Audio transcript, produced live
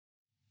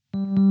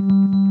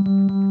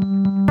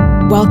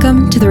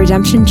Welcome to the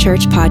Redemption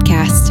Church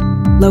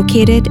podcast,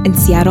 located in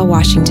Seattle,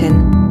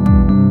 Washington.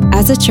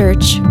 As a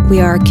church, we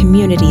are a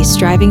community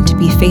striving to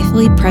be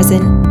faithfully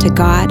present to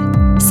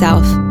God,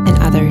 self,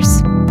 and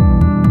others.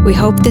 We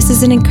hope this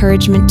is an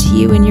encouragement to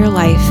you in your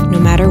life, no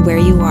matter where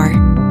you are.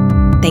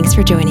 Thanks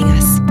for joining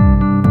us.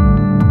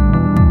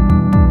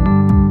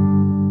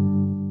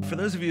 For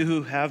those of you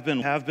who have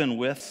been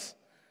with us,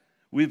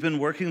 we've been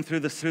working through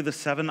the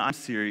seven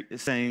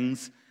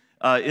sayings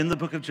in the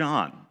book of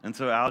John. And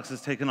so Alex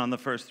has taken on the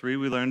first three.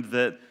 We learned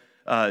that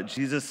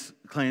Jesus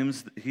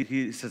claims,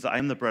 he says, I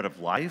am the bread of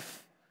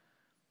life.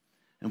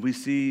 And we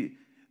see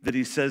that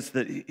he says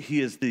that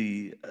he is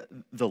the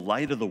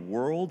light of the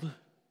world.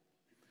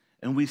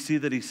 And we see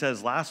that he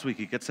says last week,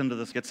 he gets into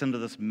this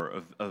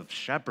of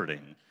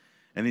shepherding.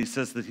 And he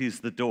says that he's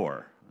the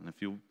door. And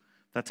if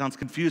that sounds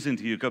confusing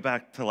to you, go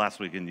back to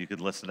last week and you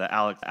could listen to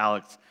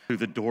Alex through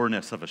the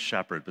doorness of a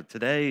shepherd. But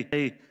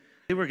today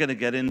we're going to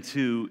get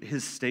into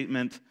his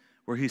statement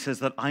where he says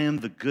that I am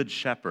the good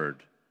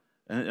shepherd.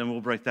 And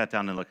we'll break that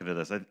down and look into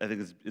this. I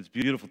think it's a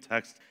beautiful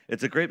text.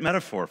 It's a great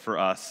metaphor for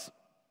us.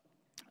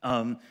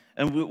 And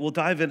we'll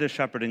dive into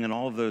shepherding and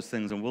all of those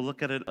things, and we'll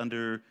look at it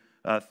under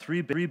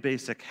three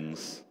basic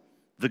things.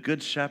 The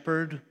good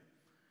shepherd,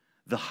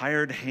 the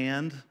hired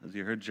hand, as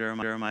you heard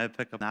Jeremiah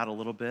pick up that a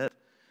little bit.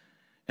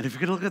 And if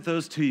you're going to look at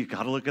those two, you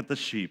got to look at the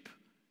sheep.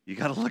 You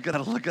got to look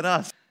at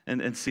us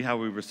and see how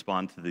we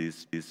respond to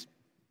these.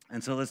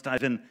 And so let's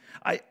dive in.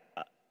 I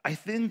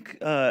think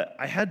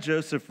I had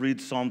Joseph read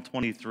Psalm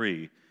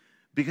 23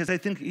 because I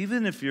think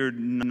even if you're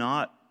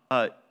not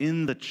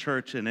in the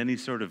church in any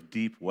sort of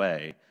deep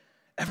way,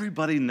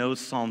 everybody knows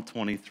Psalm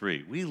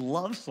 23. We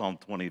love Psalm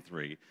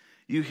 23.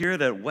 You hear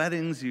it at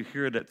weddings, you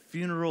hear it at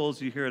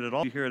funerals, you hear it at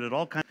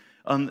all kinds.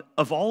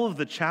 Of all of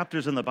the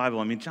chapters in the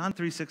Bible, I mean, John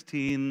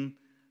 3:16,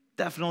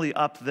 definitely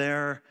up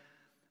there,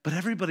 but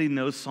everybody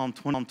knows Psalm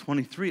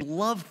 23.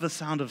 Love the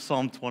sound of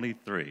Psalm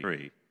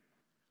 23.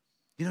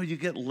 You know, you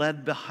get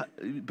led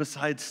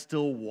beside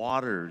still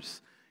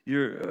waters.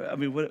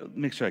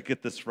 Make sure I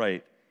get this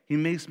right. He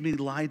makes me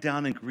lie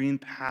down in green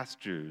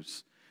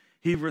pastures.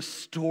 He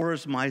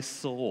restores my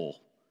soul.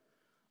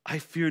 I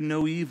fear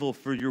no evil,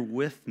 for you're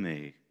with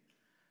me.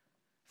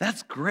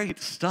 That's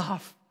great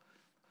stuff.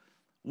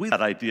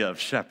 That idea of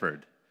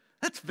shepherd.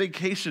 That's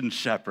vacation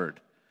shepherd.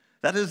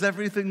 That is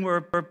everything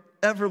we're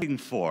ever looking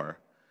for.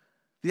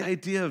 The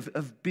idea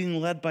of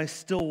being led by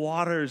still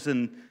waters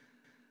and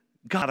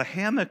got a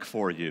hammock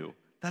for you.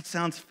 That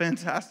sounds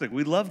fantastic.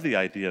 We love the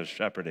idea of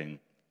shepherding.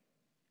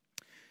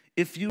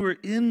 If you were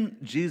in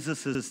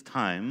Jesus'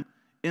 time,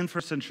 in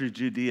first century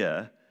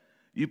Judea,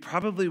 you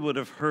probably would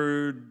have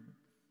heard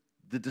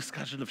the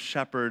discussion of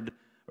shepherd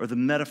or the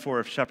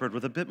metaphor of shepherd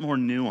with a bit more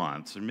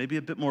nuance or maybe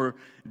a bit more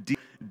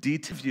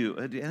detail.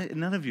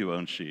 None of you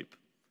own sheep.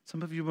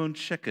 Some of you own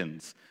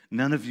chickens.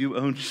 None of you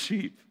own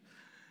sheep.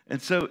 And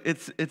so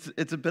it's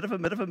a bit of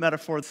a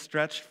metaphor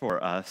stretched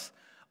for us.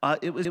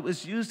 It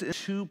was used in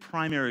two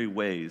primary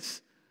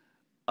ways.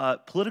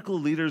 Political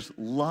leaders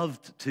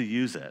loved to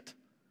use it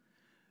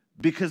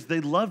because they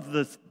loved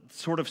the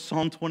sort of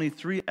Psalm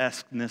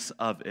 23-esqueness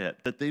of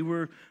it, that they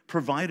were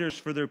providers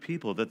for their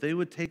people, that they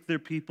would take their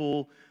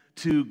people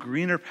to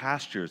greener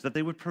pastures, that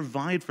they would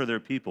provide for their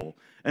people.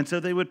 And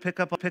so they would pick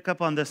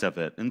up on this of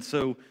it. And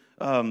so,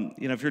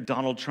 if you're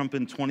Donald Trump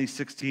in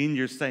 2016,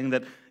 you're saying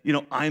that,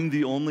 I'm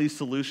the only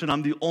solution,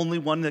 I'm the only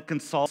one that can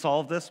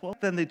solve this. Well,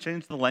 then they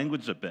changed the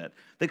language a bit.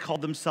 They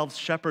called themselves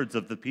shepherds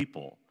of the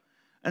people.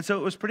 And so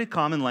it was pretty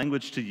common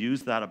language to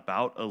use that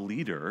about a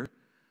leader,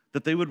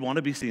 that they would want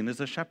to be seen as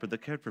a shepherd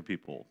that cared for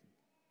people.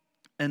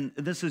 And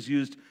this is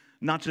used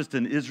not just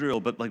in Israel,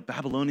 but like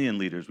Babylonian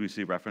leaders, we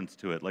see reference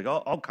to it, like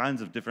all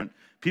kinds of different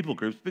people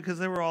groups, because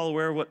they were all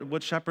aware of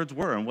what shepherds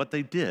were and what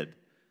they did.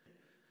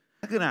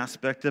 The second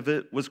aspect of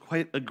it was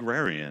quite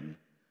agrarian,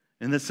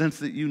 in the sense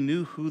that you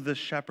knew who the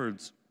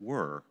shepherds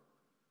were.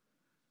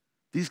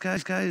 These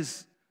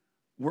guys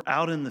were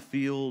out in the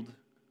field,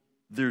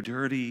 they're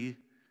dirty,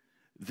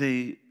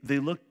 they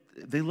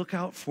look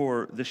out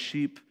for the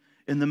sheep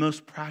in the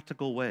most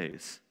practical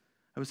ways.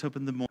 I was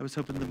hoping the more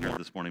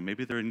this morning.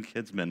 Maybe they're in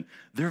Kidsman.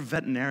 They're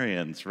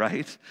veterinarians,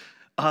 right?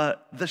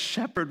 The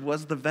shepherd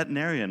was the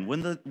veterinarian.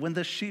 When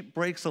the sheep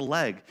breaks a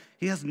leg,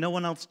 he has no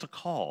one else to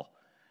call.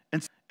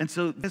 And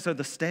so these are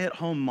the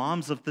stay-at-home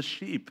moms of the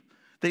sheep.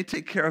 They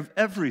take care of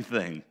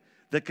everything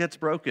that gets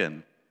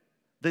broken.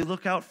 They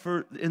look out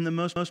for, in the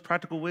most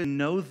practical way,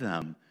 know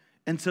them.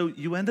 And so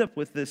you end up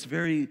with this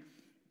very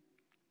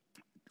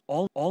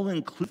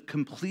all-inclusive,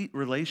 complete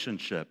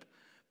relationship,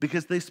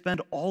 because they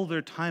spend all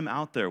their time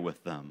out there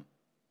with them.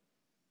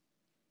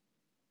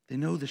 They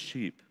know the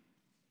sheep,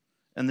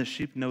 and the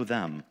sheep know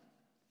them.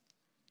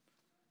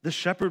 The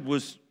shepherd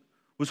was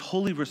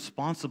wholly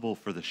responsible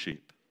for the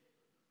sheep.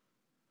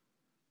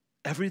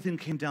 Everything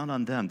came down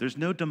on them. There's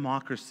no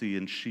democracy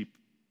in sheep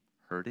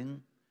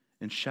herding,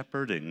 in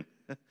shepherding.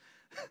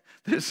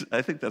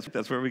 I think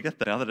that's where we get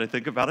that. Now that I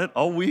think about it,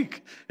 all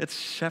week, it's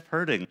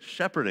shepherding.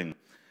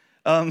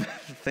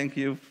 Thank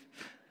you.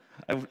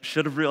 I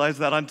should have realized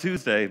that on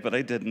Tuesday, but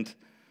I didn't.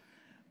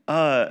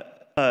 Uh,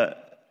 uh,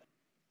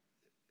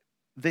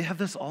 they have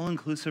this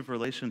all-inclusive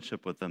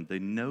relationship with them. They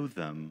know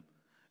them,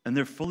 and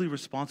they're fully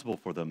responsible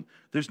for them.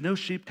 There's no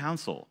sheep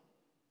council.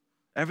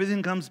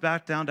 Everything comes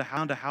back down to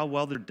how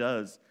well they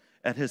does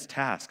at his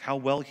task, how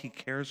well he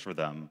cares for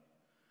them.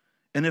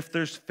 And if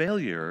there's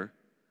failure,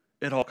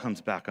 it all comes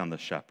back on the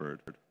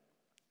shepherd.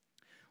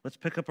 Let's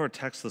pick up our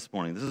text this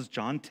morning. This is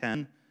John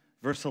 10,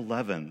 verse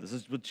 11. This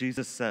is what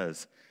Jesus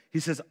says. He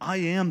says, I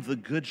am the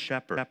good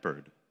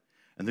shepherd,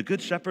 and the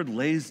good shepherd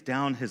lays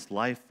down his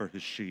life for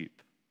his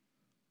sheep.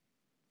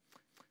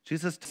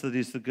 Jesus said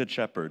he's the good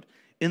shepherd.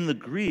 In the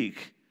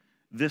Greek,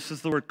 this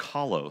is the word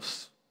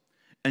kalos.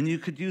 And you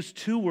could use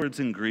two words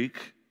in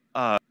Greek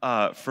for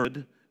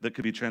good that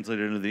could be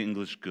translated into the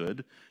English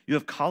good. You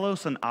have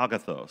kalos and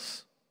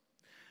agathos.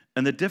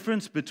 And the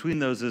difference between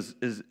those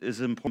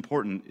is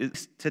important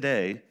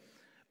today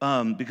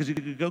because you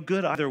could go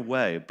good either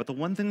way. But the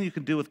one thing you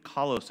can do with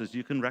kalos is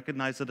you can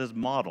recognize it as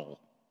model.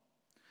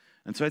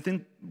 And so I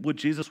think what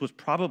Jesus was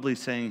probably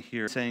saying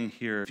here,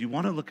 if you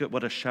want to look at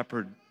what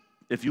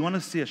if you want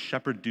to see a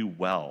shepherd do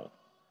well,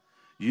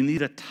 you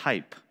need a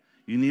type,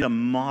 you need a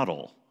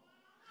model.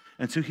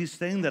 And so he's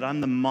saying that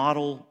I'm the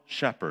model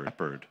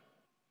shepherd.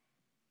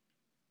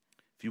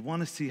 If you want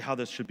to see how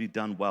this should be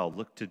done well,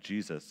 look to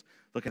Jesus.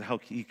 Look at how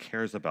he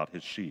cares about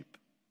his sheep.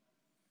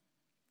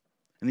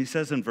 And he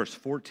says in verse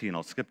 14,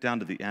 I'll skip down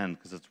to the end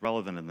because it's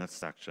relevant in this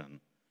section.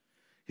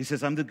 He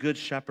says, I'm the good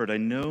shepherd. I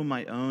know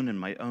my own and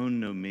my own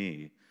know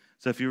me.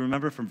 So if you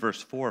remember from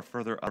verse 4,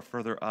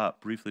 further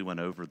up, briefly went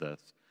over this.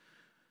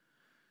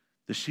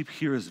 The sheep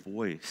hear his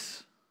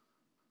voice.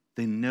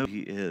 They know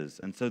he is.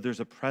 And so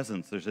there's a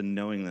presence, there's a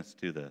knowingness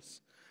to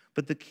this.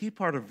 But the key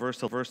part of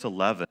verse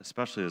 11,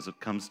 especially as it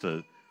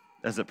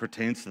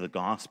pertains to the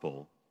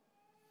gospel,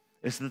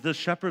 is that the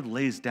shepherd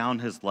lays down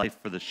his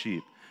life for the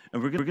sheep.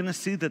 And we're going to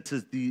see that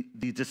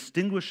the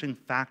distinguishing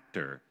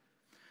factor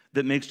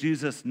that makes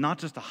Jesus not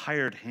just a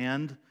hired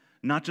hand,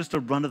 not just a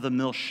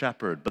run-of-the-mill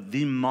shepherd, but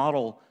the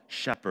model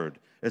shepherd,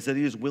 is that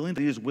he is willing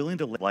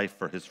to lay life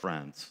for his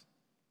friends,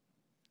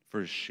 for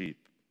his sheep.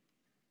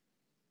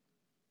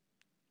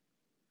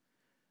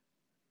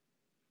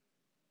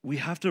 We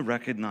have to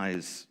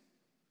recognize,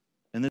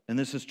 and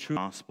this is true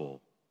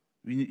gospel,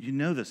 you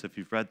know this if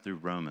you've read through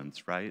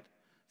Romans, right?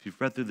 If you've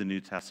read through the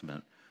New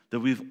Testament, that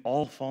we've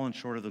all fallen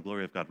short of the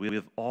glory of God. We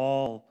have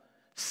all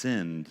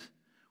sinned.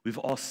 We've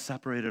all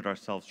separated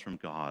ourselves from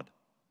God.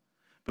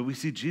 But we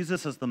see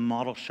Jesus as the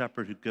model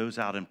shepherd who goes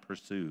out and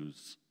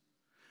pursues,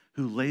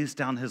 who lays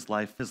down his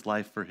life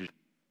for his,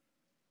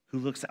 who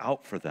looks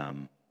out for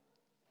them.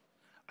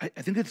 I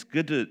think it's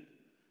good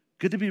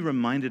to be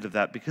reminded of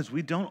that because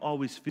we don't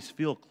always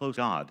feel close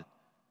to God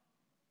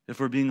if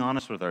we're being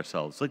honest with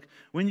ourselves. Like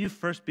when you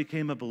first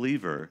became a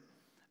believer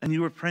and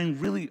you were praying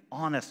really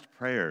honest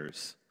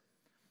prayers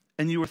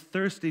and you were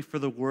thirsty for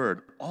the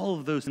word, all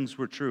of those things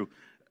were true.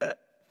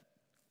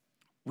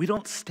 We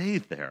don't stay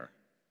there.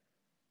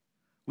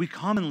 We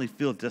commonly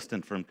feel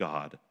distant from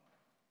God.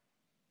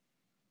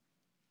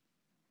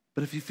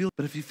 But if you feel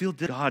distant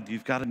from God,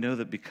 you've got to know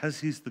that because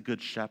he's the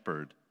good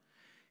shepherd,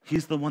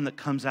 he's the one that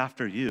comes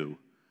after you.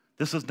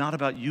 This is not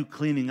about you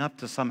cleaning up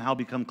to somehow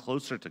become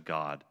closer to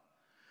God.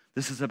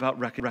 This is about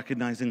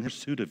recognizing his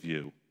pursuit of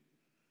you.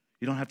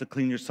 You don't have to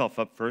clean yourself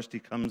up first. He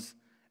comes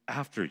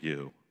after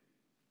you.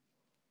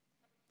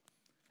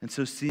 And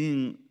so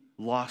seeing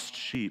lost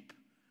sheep,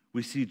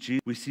 we see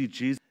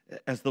Jesus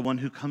as the one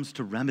who comes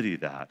to remedy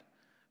that,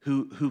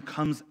 who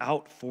comes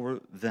out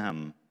for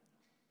them.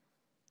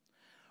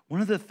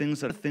 One of the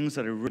things that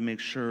I really make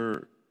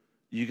sure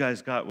you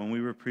guys got when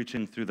we were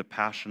preaching through the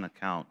Passion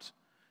account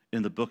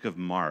in the book of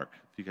Mark,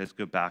 if you guys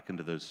go back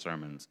into those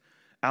sermons,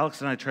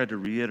 Alex and I tried to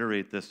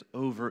reiterate this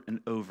over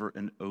and over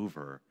and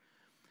over,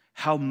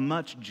 how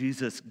much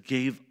Jesus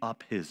gave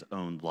up his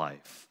own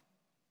life.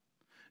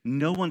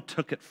 No one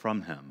took it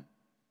from him.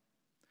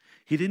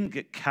 He didn't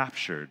get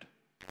captured.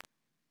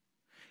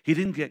 He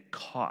didn't get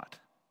caught.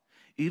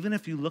 Even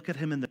if you look at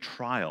him in the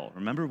trial,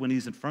 remember when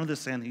he's in front of the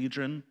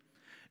Sanhedrin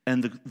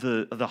and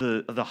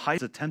the high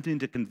is attempting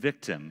to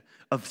convict him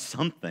of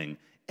something,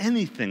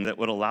 anything that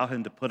would allow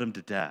him to put him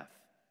to death.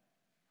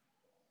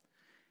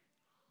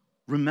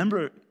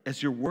 Remember,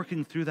 as you're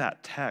working through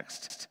that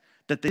text,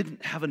 that they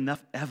didn't have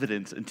enough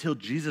evidence until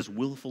Jesus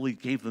willfully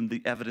gave them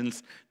the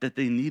evidence that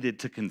they needed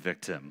to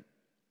convict him.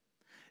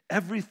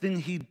 Everything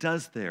he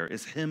does there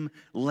is him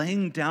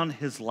laying down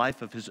his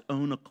life of his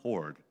own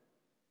accord.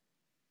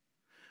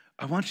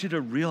 I want you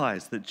to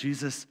realize that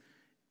Jesus,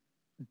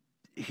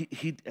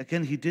 he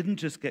didn't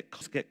just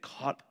get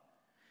caught.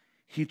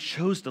 He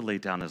chose to lay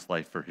down his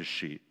life for his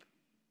sheep.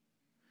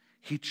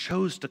 He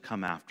chose to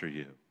come after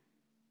you,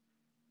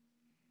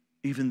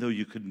 even though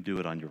you couldn't do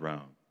it on your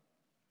own.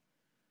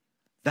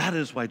 That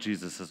is why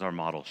Jesus is our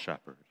model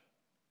shepherd,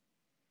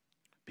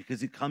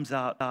 because he comes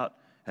out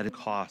at a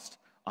cost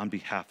on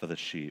behalf of the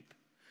sheep.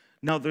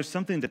 Now, there's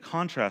something to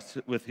contrast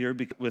with here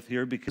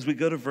because we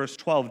go to verse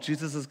 12.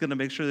 Jesus is going to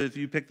make sure that if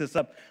you pick this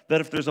up,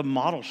 that if there's a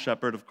model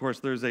shepherd, of course,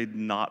 there's a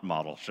not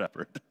model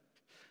shepherd.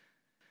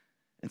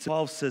 And so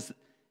 12 says,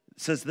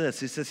 says this.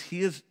 He says,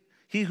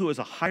 he who is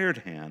a hired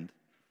hand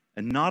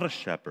and not a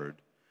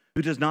shepherd,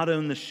 who does not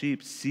own the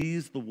sheep,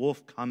 sees the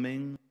wolf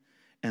coming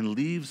and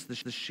leaves the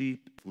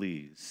sheep,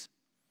 flees.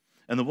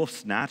 And the wolf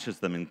snatches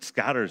them and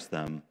scatters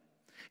them.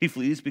 He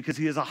flees because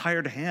he is a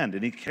hired hand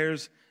and he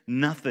cares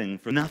nothing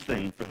for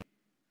nothing.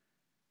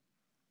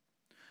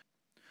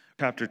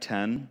 Chapter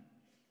 10,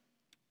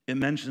 it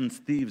mentions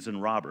thieves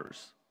and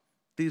robbers.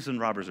 Thieves and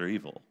robbers are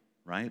evil,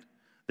 right?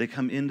 They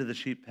come into the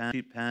sheep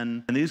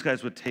pen, and these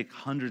guys would take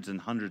hundreds and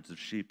hundreds of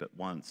sheep at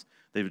once.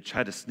 They would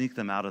try to sneak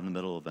them out in the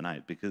middle of the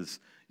night because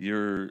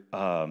your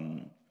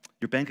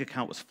bank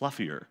account was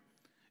fluffier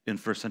in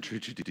first century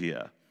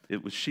Judea.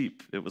 It was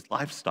sheep. It was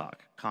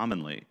livestock,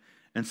 commonly.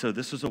 And so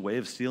this was a way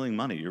of stealing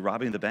money. You're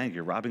robbing the bank.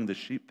 You're robbing the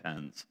sheep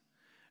pens.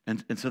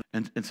 And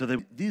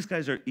so these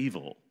guys are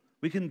evil.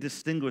 We can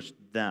distinguish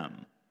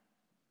them.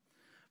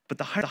 But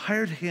the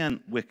hired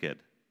hand, wicked.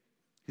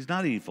 He's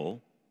not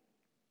evil,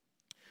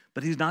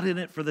 but he's not in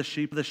it for the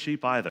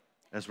sheep either,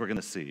 as we're going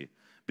to see.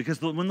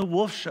 Because when the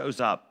wolf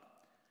shows up,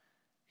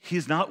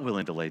 he's not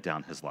willing to lay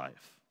down his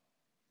life.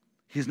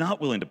 He's not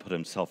willing to put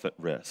himself at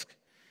risk.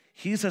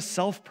 He's a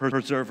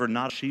self-preserver,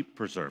 not a sheep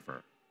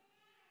preserver.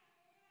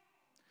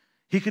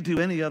 He could do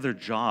any other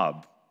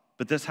job,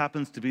 but this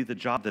happens to be the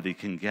job that he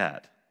can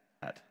get.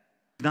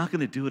 He's not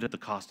going to do it at the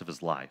cost of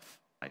his life.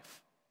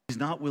 He's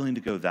not willing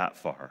to go that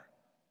far.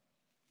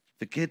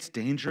 If it gets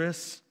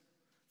dangerous,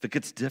 if it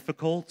gets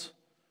difficult,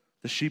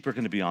 the sheep are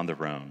going to be on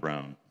their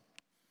own.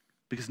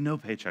 Because no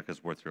paycheck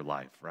is worth your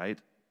life, right?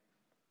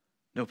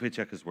 No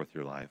paycheck is worth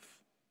your life.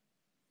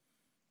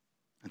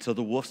 And so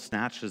the wolf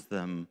snatches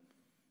them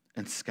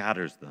and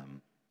scatters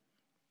them.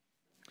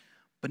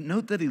 But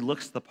note that he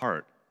looks the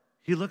part.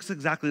 He looks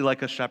exactly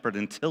like a shepherd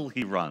until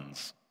he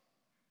runs.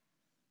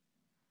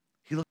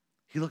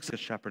 He looks like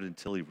a shepherd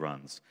until he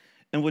runs.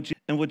 And what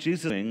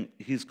Jesus is doing,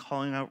 he's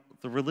calling out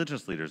the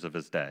religious leaders of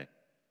his day.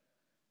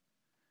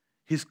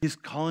 He's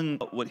calling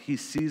out what he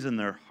sees in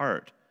their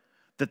heart,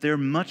 that they're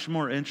much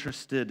more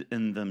interested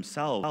in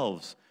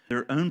themselves,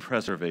 their own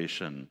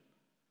preservation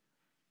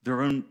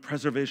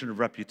of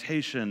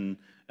reputation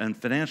and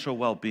financial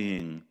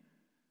well-being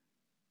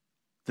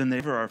than they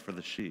ever are for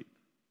the sheep.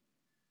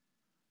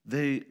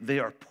 They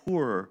are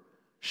poor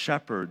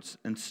shepherds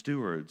and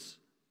stewards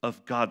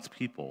of God's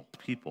people,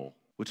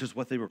 which is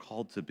what they were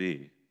called to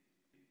be.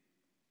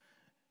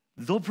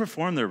 They'll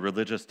perform their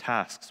religious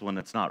tasks when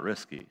it's not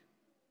risky.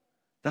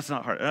 That's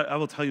not hard. I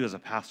will tell you as a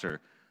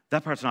pastor,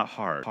 that part's not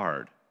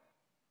hard.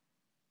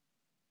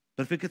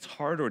 But if it gets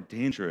hard or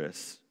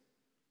dangerous,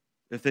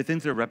 if they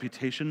think their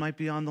reputation might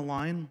be on the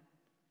line,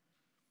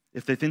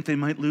 if they think they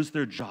might lose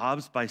their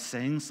jobs by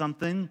saying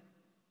something,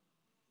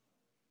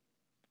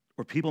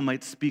 or people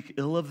might speak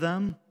ill of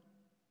them,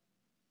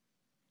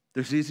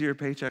 there's easier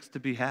paychecks to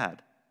be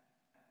had.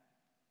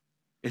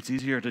 It's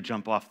easier to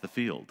jump off the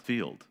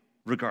field,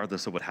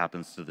 regardless of what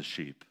happens to the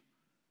sheep,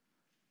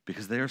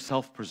 because they are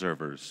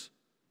self-preservers,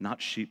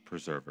 not sheep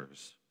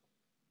preservers.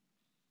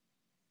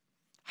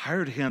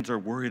 Hired hands are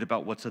worried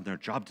about what's in their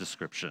job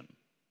description,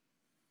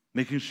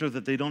 making sure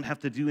that they don't have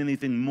to do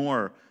anything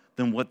more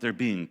than what they're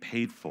being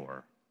paid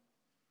for.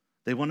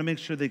 They want to make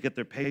sure they get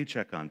their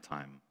paycheck on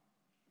time.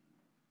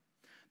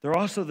 They're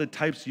also the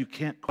types you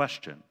can't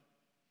question.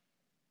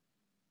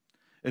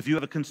 If you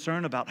have a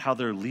concern about how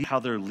they're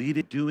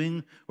leading,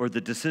 doing, or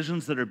the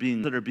decisions that are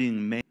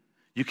being made,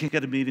 you can't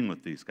get a meeting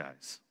with these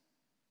guys.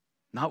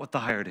 Not with the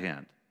hired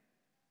hand.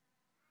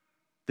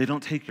 They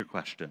don't take your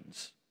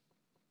questions.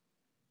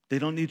 They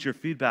don't need your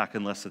feedback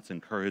unless it's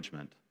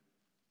encouragement.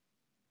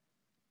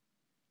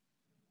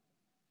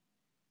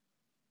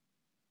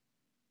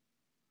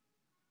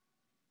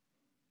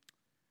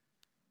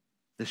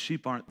 The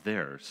sheep aren't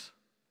theirs,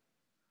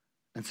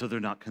 and so they're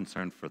not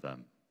concerned for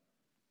them.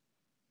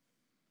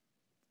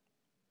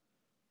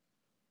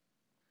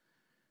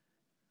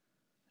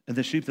 And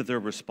the sheep that they're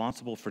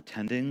responsible for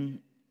tending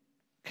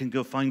can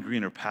go find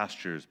greener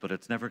pastures, but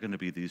it's never going to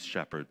be these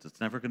shepherds. It's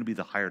never going to be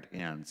the hired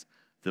hands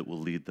that will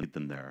lead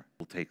them there,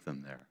 will take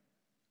them there.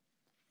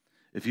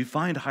 If you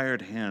find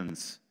hired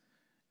hands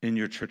in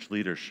your church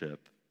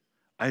leadership,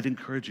 I'd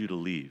encourage you to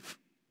leave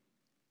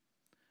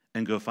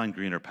and go find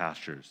greener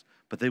pastures,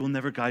 but they will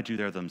never guide you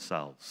there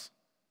themselves.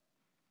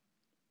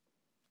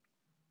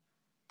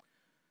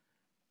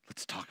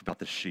 Let's talk about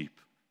the sheep.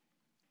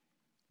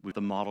 With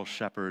the model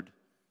shepherd,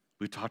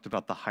 we talked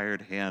about the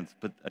hired hands,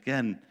 but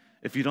again,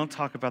 if you don't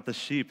talk about the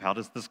sheep, how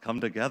does this come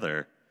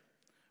together?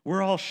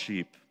 We're all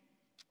sheep.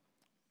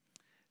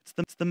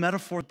 It's the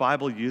metaphor the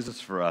Bible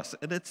uses for us,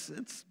 and it's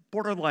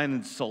borderline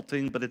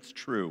insulting, but it's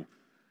true.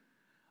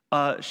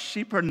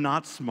 Sheep are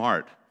not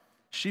smart.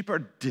 Sheep are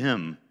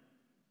dim.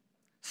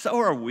 So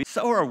are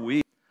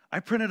we. I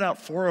printed out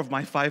 4 of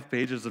my 5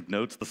 pages of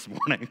notes this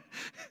morning.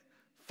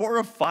 4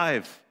 of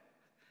 5.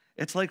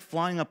 It's like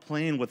flying a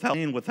plane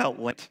without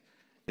light.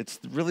 It's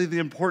really the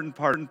important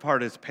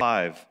part is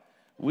 5.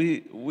 We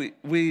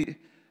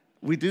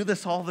do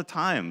this all the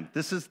time.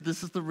 This is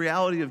the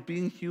reality of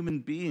being human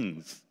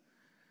beings.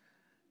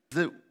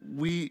 That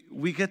we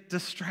get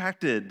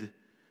distracted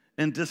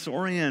and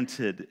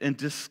disoriented and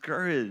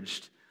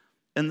discouraged.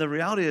 And the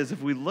reality is,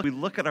 if we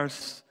look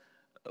at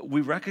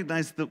we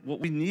recognize that what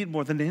we need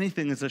more than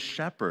anything is a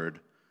shepherd,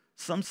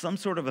 some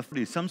sort of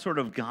authority, some sort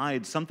of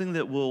guide, something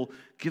that will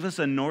give us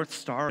a North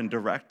Star and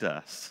direct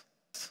us.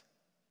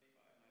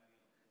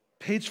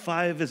 Page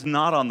 5 is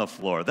not on the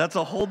floor. That's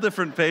a whole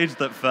different page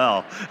that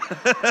fell.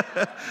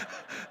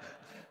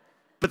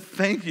 But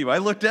thank you. I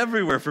looked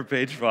everywhere for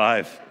page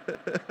 5.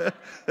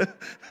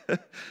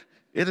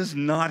 It is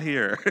not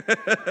here.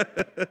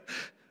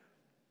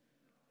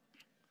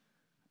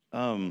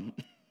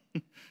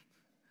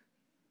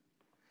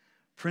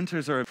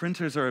 Printers are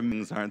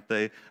amazing, aren't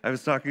they? I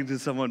was talking to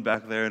someone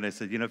back there, and I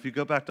said, if you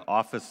go back to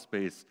Office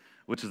Space,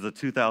 which is a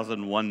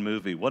 2001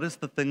 movie, what is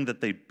the thing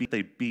that they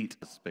beat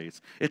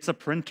space? It's a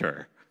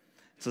printer.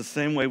 It's the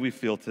same way we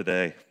feel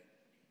today.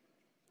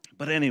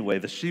 But anyway,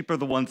 the sheep are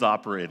the ones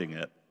operating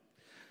it.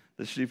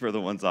 The sheep are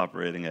the ones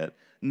operating it.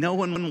 No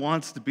one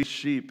wants to be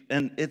sheep,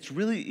 and it's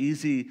really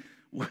easy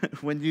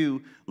when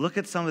you look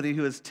at somebody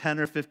who is 10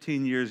 or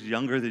 15 years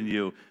younger than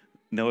you,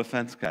 no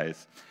offense,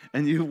 guys,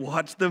 and you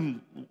watch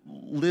them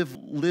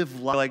live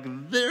like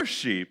they're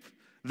sheep.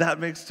 That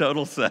makes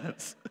total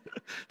sense.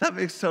 That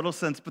makes total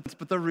sense.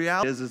 But the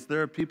reality is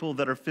there are people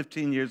that are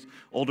 15 years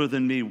older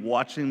than me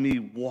watching me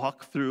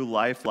walk through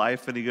life,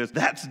 and he goes,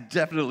 that's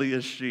definitely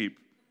a sheep.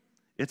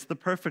 It's the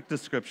perfect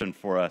description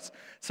for us.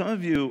 Some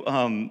of you,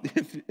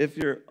 if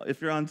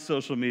you're on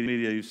social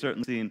media, you've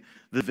certainly seen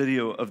the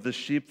video of the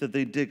sheep that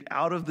they dig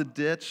out of the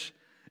ditch,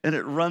 and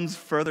it runs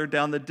further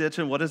down the ditch,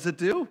 and what does it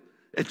do?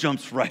 It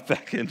jumps right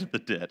back into the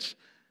ditch.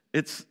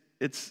 It's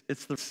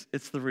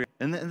the real,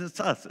 and it's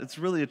us. It's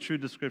really a true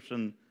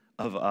description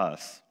of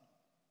us.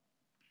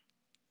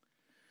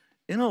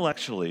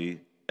 Intellectually,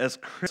 as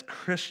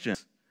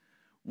Christians,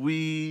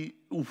 we're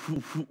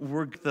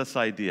this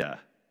idea.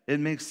 It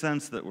makes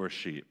sense that we're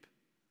sheep.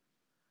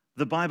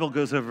 The Bible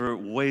goes over it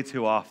way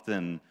too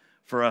often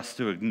for us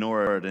to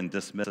ignore it and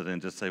dismiss it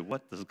and just say,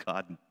 what does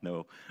God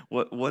know?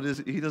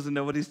 He doesn't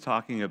know what he's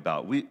talking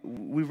about. We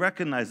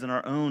recognize in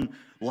our own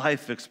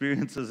life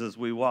experiences as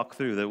we walk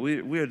through that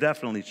we are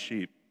definitely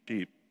sheep.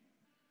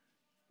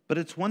 But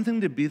it's one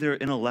thing to be there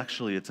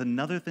intellectually. It's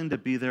another thing to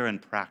be there in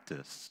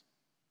practice.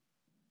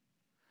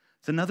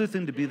 It's another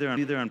thing to be there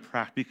in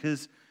practice,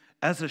 because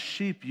as a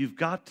sheep, you've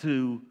got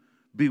to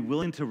be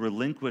willing to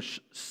relinquish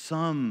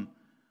some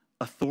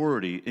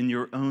authority in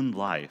your own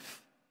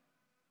life.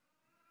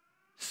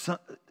 So,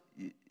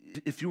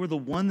 if you are the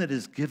one that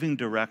is giving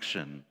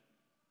direction,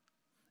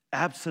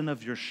 absent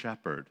of your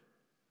shepherd,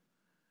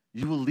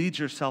 you will lead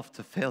yourself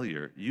to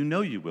failure. You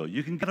know you will.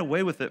 You can get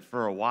away with it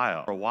for a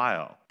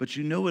while, but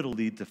you know it'll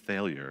lead to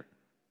failure.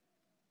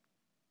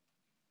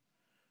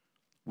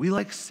 We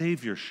like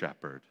Savior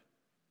Shepherd.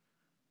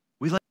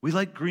 We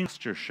like Green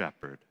Pasture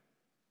Shepherd.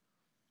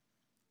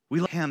 We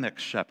like Hammock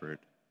Shepherd.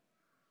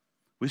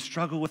 We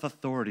struggle with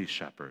Authority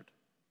Shepherd.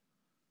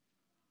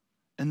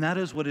 And that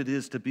is what it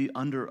is to be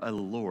under a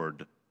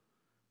Lord,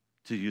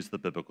 to use the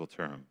biblical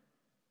term.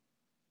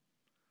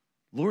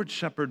 Lord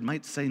Shepherd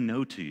might say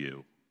no to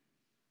you.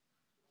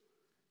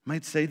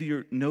 Might say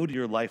no to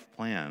your life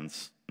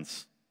plans.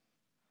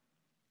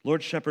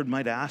 Lord Shepherd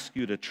might ask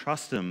you to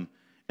trust him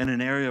in an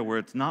area where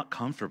it's not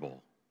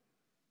comfortable.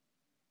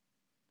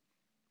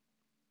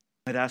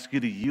 Might ask you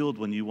to yield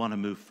when you want to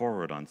move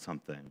forward on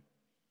something.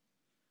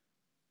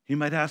 He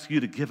might ask you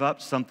to give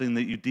up something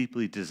that you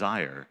deeply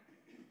desire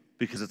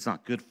because it's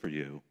not good for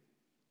you.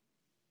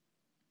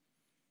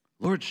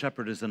 Lord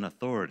Shepherd is an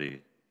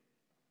authority,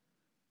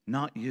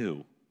 not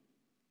you.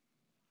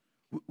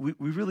 We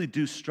really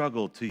do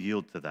struggle to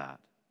yield to that.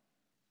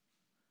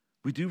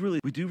 We do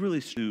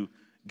really to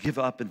give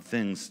up in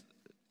things,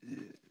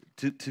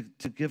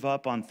 to give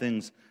up on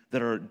things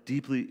that are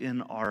deeply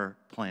in our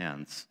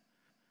plans,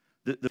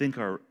 that I think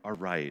are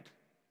right.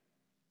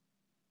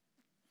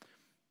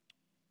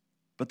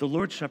 But the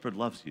Lord Shepherd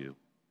loves you.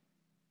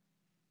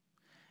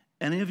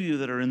 Any of you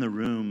that are in the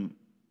room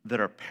that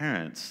are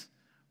parents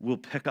will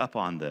pick up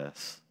on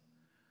this.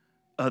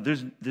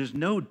 There's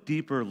no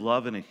deeper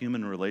love in a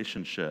human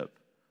relationship,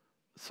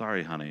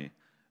 sorry, honey,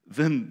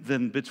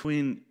 than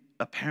between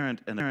a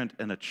parent and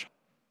a child.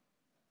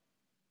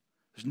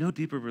 There's no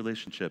deeper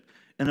relationship.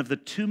 And of the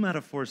two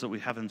metaphors that we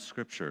have in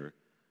Scripture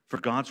for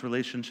God's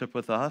relationship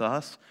with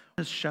us,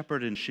 one is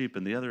shepherd and sheep,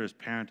 and the other is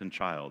parent and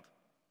child.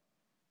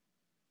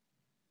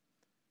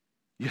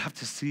 You have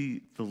to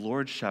see the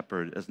Lord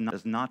Shepherd as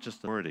not just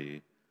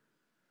authority,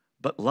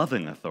 but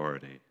loving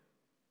authority.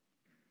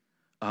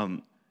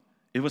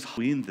 It was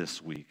Halloween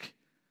this week.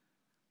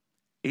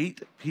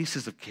 8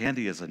 pieces of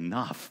candy is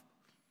enough.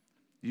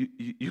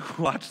 You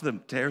watch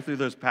them tear through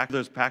those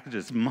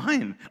packages.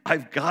 Mine,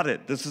 I've got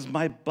it. This is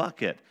my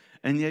bucket.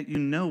 And yet you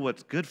know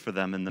what's good for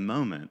them in the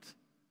moment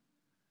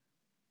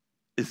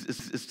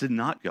is to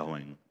not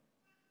going.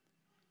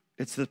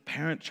 It's the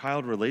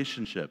parent-child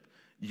relationship.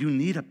 You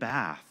need a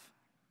bath.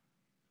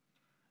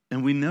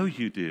 And we know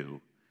you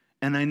do.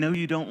 And I know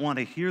you don't want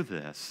to hear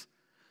this,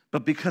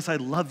 but because I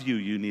love you,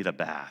 you need a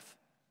bath.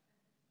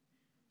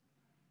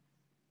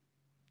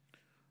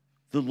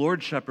 The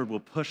Lord Shepherd will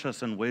push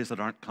us in ways that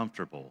aren't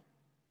comfortable,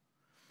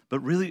 but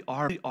really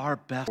are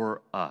best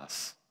for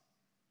us.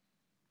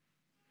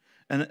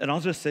 And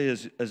I'll just say,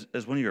 as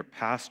one of your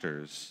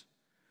pastors,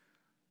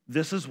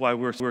 this is why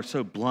we're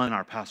so blunt in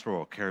our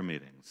pastoral care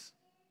meetings.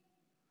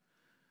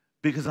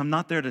 Because I'm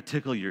not there to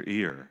tickle your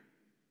ear.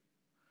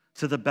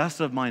 To the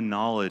best of my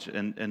knowledge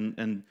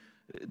and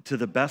to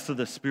the best of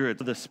the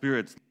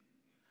spirits,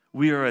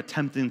 we are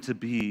attempting to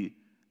be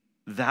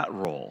that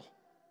role,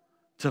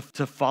 to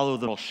follow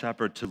the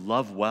shepherd, to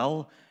love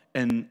well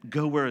and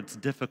go where it's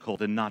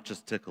difficult and not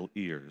just tickle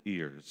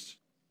ears.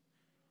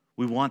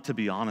 We want to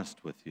be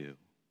honest with you.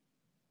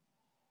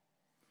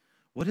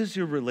 What does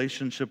your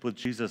relationship with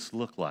Jesus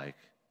look like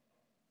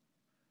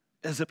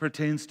as it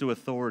pertains to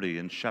authority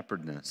and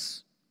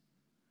shepherdness?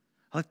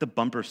 I like the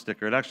bumper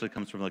sticker. It actually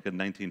comes from like a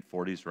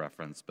 1940s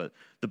reference, but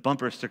the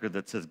bumper sticker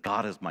that says,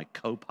 God is my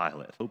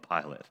co-pilot,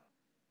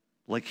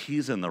 like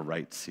he's in the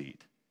right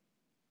seat.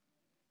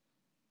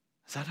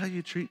 Is that how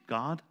you treat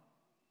God?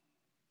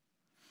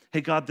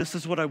 Hey, God, this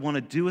is what I want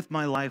to do with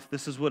my life.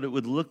 This is what it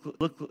would look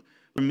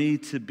for me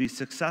to be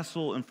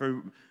successful and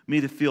for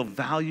me to feel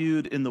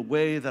valued in the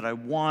way that I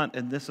want,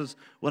 and this is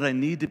what I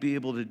need to be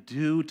able to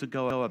do to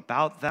go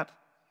about that.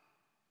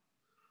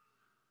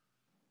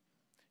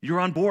 You're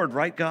on board,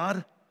 right,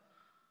 God?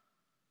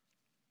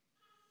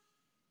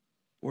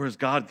 Or is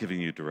God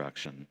giving you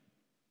direction?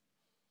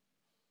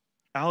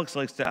 Alex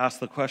likes to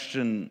ask the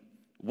question,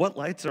 what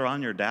lights are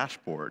on your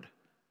dashboard?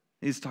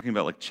 He's talking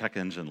about like check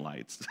engine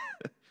lights.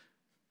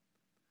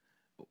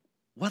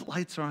 What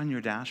lights are on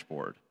your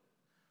dashboard?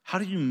 How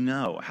do you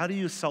know? How do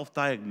you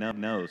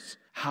self-diagnose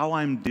how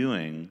I'm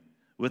doing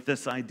with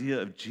this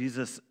idea of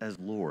Jesus as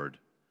Lord,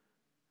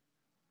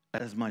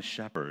 as my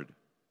shepherd?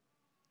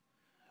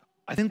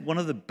 I think one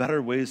of the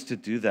better ways to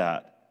do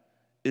that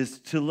is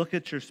to look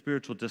at your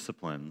spiritual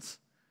disciplines.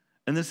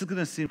 And this is going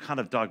to seem kind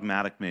of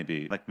dogmatic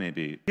maybe.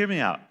 Hear me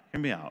out.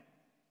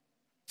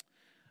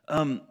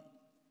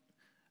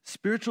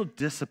 Spiritual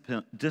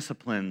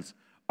disciplines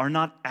are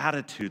not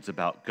attitudes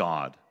about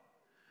God.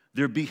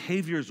 They're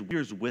behaviors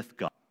with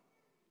God.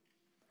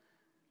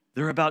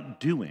 They're about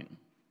doing.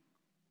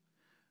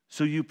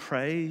 So you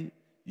pray,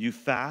 you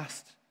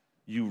fast,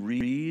 you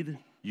read,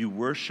 you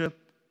worship,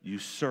 you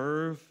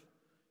serve,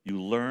 you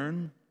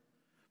learn.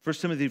 1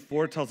 Timothy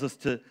 4 tells us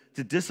to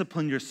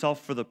discipline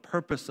yourself for the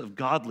purpose of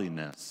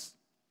godliness.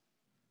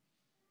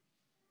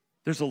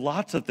 There's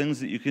lots of things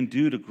that you can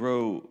do to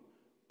grow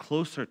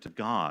closer to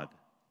God.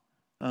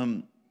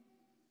 You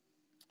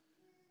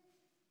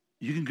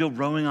can go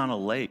rowing on a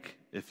lake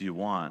if you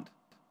want.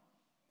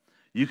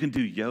 You can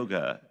do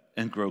yoga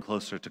and grow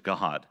closer to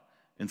God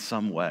in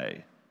some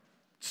way.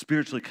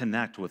 Spiritually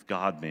connect with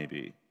God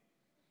maybe.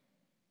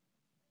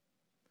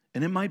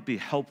 And it might be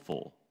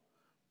helpful,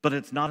 but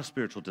it's not a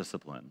spiritual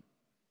discipline.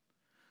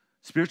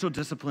 Spiritual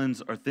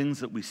disciplines are things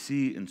that we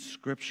see in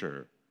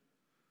Scripture.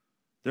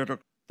 They're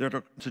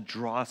to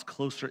draw us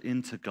closer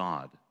into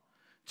God,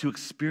 to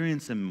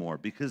experience Him more.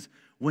 Because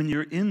when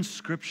you're in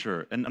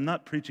Scripture, and I'm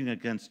not preaching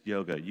against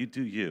yoga, you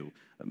do you.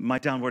 My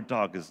downward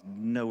dog is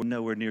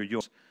nowhere near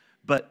yours.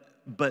 But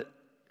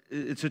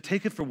so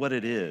take it for what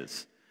it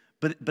is.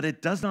 But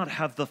it does not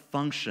have the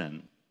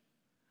function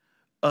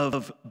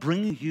of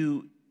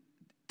bringing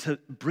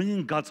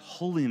God's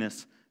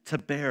holiness to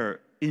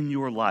bear in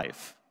your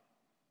life.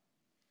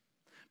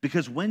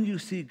 Because when you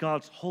see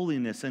God's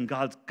holiness and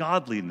God's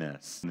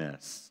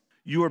godliness,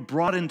 you are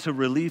brought into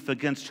relief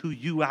against who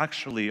you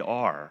actually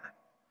are.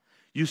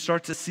 You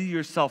start to see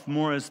yourself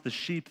more as the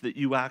sheep that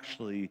you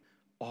actually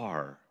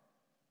are.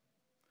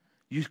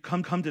 You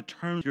come to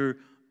terms with your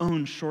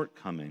own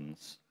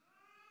shortcomings.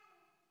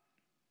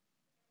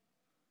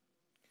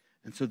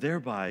 And so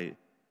thereby,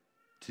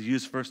 to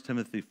use 1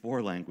 Timothy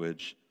 4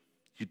 language,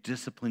 you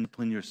discipline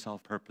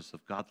yourself purpose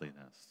of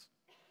godliness.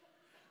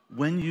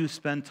 When you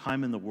spend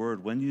time in the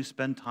Word, when you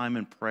spend time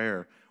in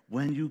prayer,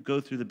 when you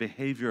go through the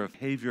behavior of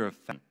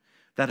faith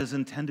that is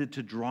intended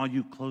to draw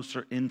you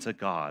closer into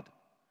God,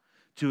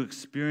 to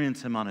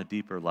experience Him on a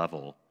deeper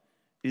level,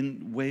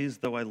 in ways,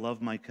 though I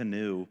love my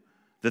canoe,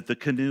 that the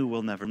canoe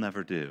will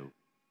never do.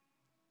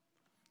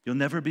 You'll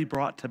never be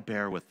brought to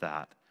bear with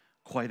that,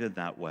 quite in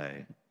that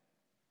way.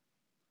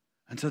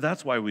 And so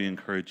that's why we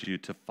encourage you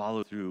to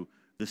follow through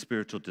the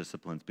spiritual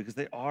disciplines, because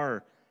they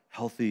are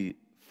healthy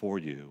for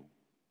you.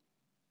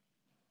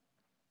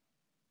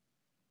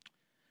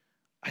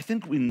 I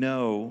think we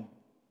know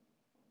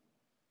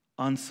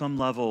on some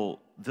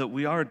level that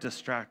we are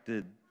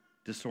distracted,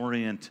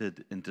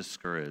 disoriented, and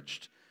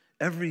discouraged.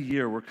 Every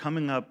year we're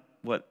coming up,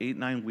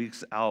 8-9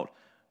 weeks out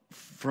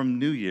from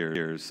New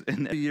Year's.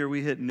 And every year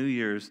we hit New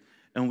Year's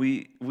and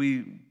we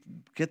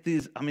get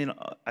these,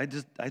 I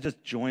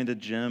just joined a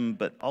gym,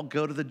 but I'll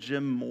go to the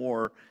gym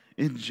more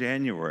in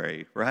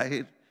January,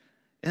 right?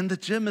 And the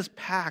gym is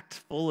packed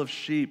full of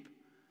sheep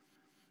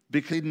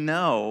because they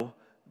know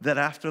that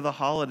after the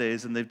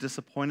holidays and they've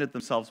disappointed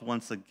themselves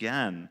once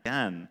again,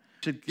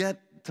 should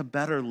get to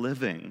better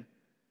living,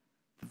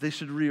 that they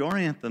should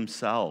reorient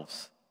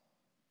themselves.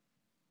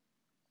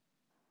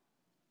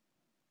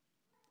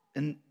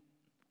 And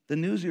the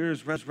New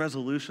Year's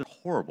resolution is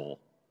horrible.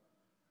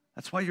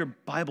 That's why your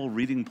Bible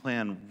reading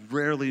plan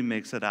rarely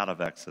makes it out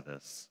of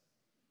Exodus.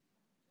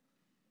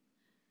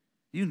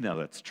 You know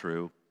it's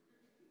true.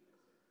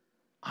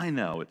 I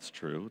know it's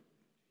true.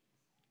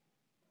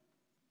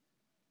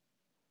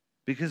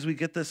 Because we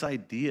get this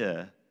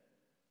idea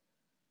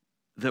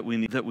that we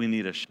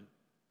need a shepherd,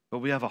 but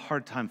we have a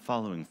hard time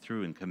following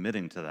through and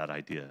committing to that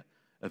idea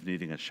of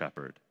needing a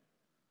shepherd.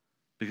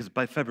 Because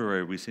by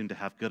February, we seem to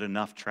have good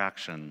enough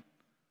traction.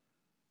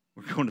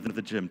 We're going to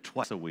the gym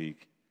twice a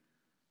week,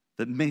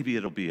 that maybe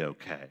it'll be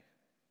okay.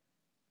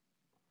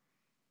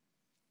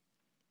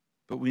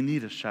 But we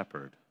need a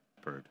shepherd.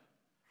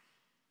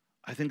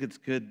 I think it's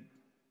good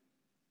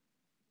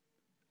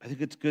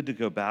to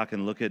go back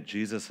and look at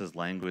Jesus'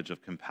 language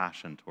of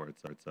compassion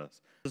towards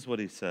us. This is what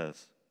he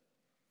says.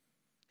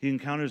 He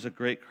encounters a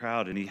great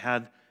crowd, and he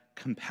had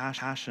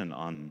compassion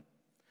on them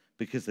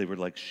because they were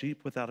like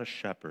sheep without a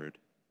shepherd.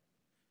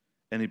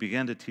 And he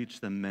began to teach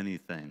them many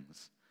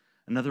things.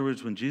 In other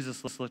words, when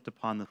Jesus looked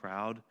upon the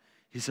crowd,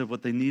 he said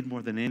what they need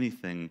more than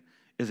anything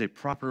is a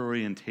proper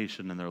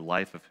orientation in their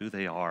life of who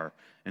they are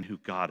and who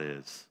God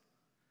is.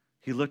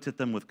 He looked at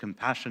them with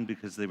compassion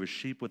because they were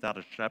sheep without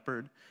a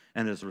shepherd,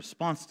 and his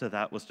response to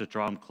that was to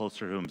draw them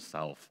closer to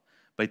himself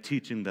by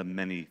teaching them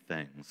many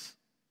things.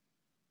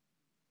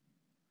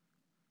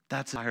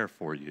 That's a desire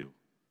for you,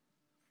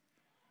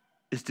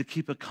 is to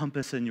keep a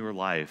compass in your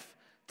life,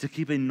 to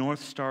keep a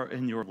North Star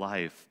in your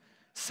life,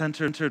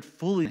 centered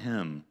fully in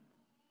him,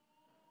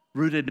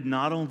 rooted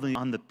not only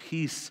on the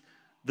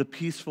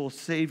peaceful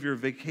Savior,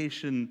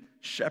 vacation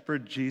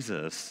shepherd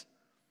Jesus,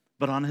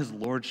 but on his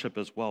lordship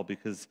as well,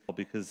 because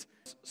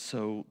it's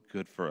so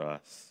good for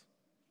us.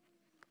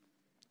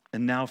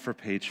 And now for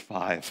page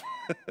 5.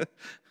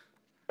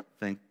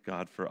 Thank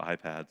God for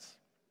iPads.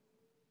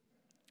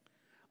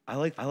 I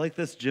like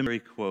this Jim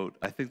Carrey quote.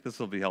 I think this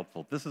will be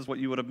helpful. This is what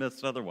you would have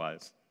missed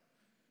otherwise.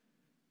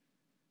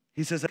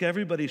 He says,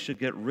 everybody should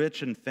get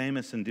rich and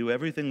famous and do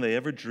everything they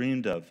ever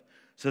dreamed of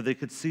so they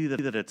could see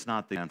that it's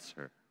not the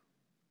answer.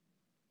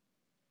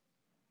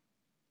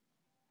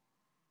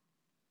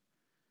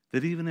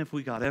 That even if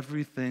we got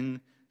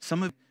everything,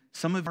 some of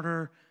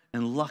harder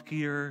and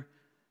luckier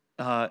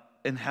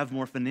and have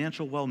more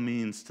financial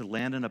well-means to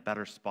land in a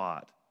better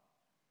spot.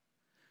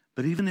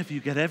 But even if you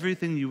get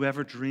everything you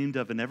ever dreamed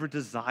of and ever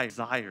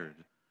desired,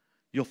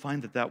 you'll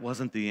find that that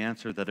wasn't the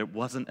answer, that it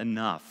wasn't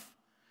enough,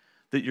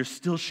 that you're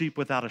still sheep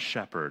without a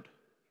shepherd,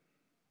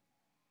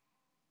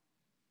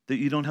 that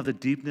you don't have the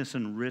deepness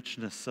and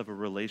richness of a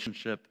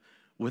relationship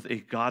with a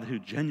God who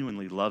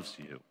genuinely loves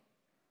you.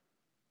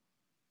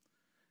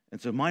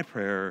 And so my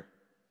prayer,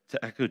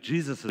 to echo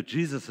Jesus'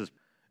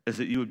 is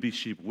that you would be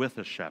sheep with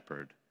a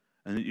shepherd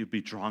and that you'd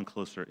be drawn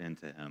closer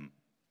into him.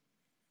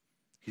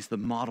 He's the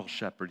model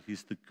shepherd.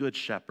 He's the good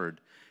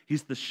shepherd.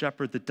 He's the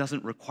shepherd that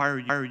doesn't require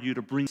you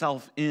to bring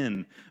yourself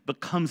in,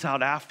 but comes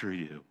out after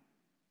you.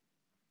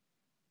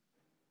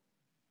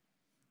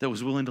 That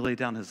was willing to lay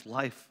down his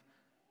life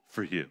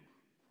for you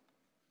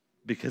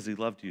because he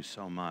loved you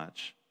so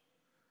much.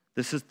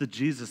 This is the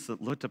Jesus that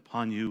looked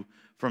upon you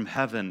from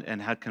heaven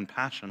and had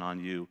compassion on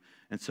you,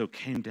 and so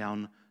came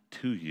down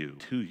to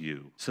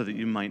you, so that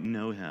you might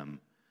know him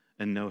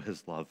and know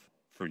his love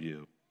for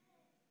you.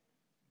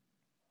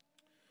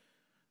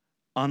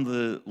 On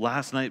the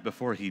last night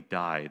before he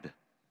died,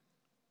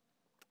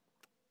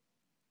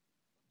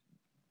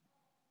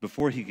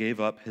 before he gave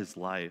up his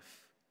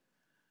life,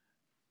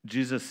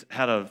 Jesus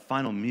had a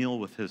final meal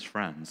with his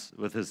friends,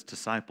 with his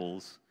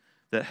disciples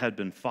that had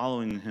been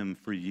following him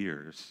for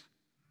years.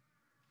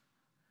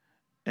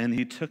 And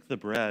he took the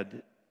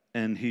bread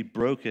and he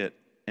broke it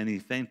and he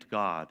thanked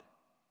God.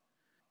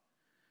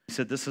 He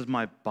said, "This is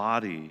my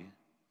body.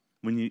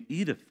 When you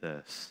eat of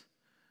this,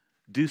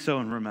 do so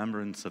in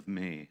remembrance of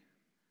me."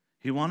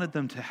 He wanted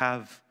them to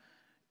have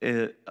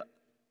a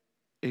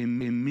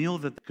meal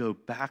that they go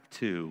back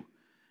to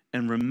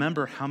and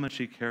remember how much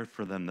he cared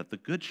for them, that the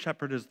good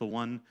shepherd is the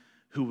one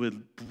who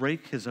would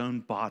break his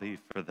own body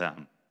for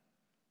them,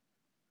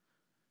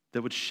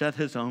 that would shed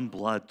his own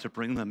blood to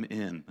bring them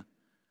in,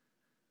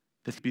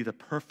 that he'd be the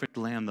perfect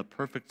lamb, the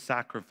perfect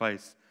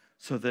sacrifice,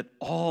 so that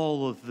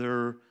all of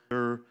their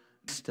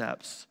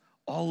steps,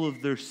 all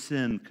of their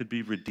sin could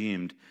be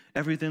redeemed.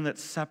 Everything that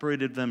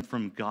separated them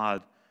from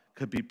God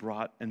could be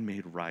brought and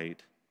made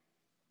right.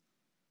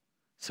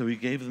 So he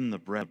gave them the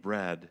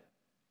bread.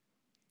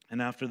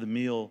 And after the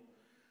meal,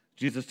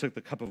 Jesus took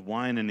the cup of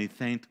wine and he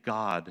thanked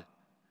God.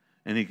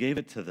 And he gave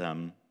it to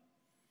them,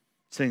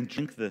 saying,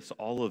 "Drink this,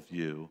 all of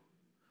you,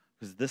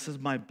 because this is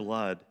my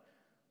blood,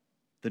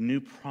 the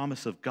new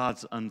promise of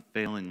God's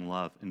unfailing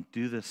love. And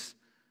do this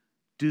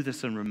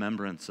in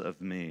remembrance of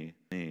me."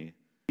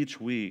 Each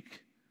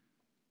week,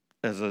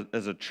 as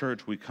a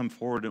church, we come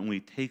forward and we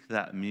take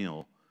that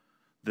meal.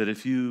 That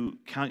if you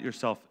count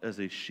yourself as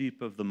a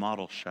sheep of the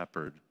model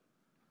shepherd,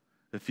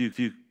 if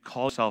you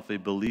call yourself a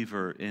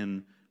believer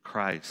in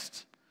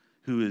Christ,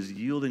 who is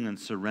yielding and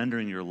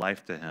surrendering your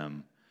life to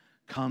him,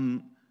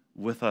 come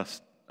with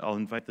us. I'll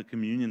invite the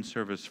communion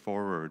service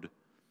forward.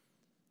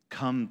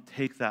 come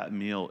take that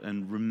meal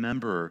and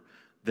remember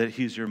that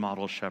he's your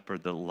model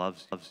shepherd that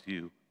loves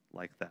you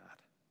like that.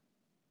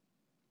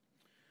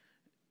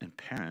 And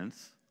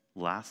parents,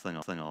 last thing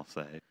I'll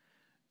say,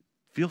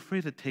 feel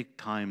free to take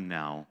time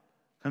now.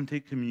 Come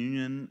take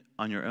communion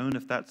on your own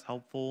if that's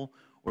helpful,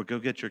 or go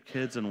get your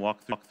kids and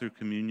walk through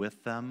communion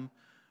with them.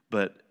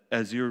 But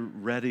as you're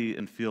ready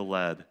and feel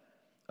led,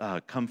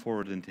 come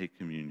forward and take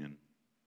communion.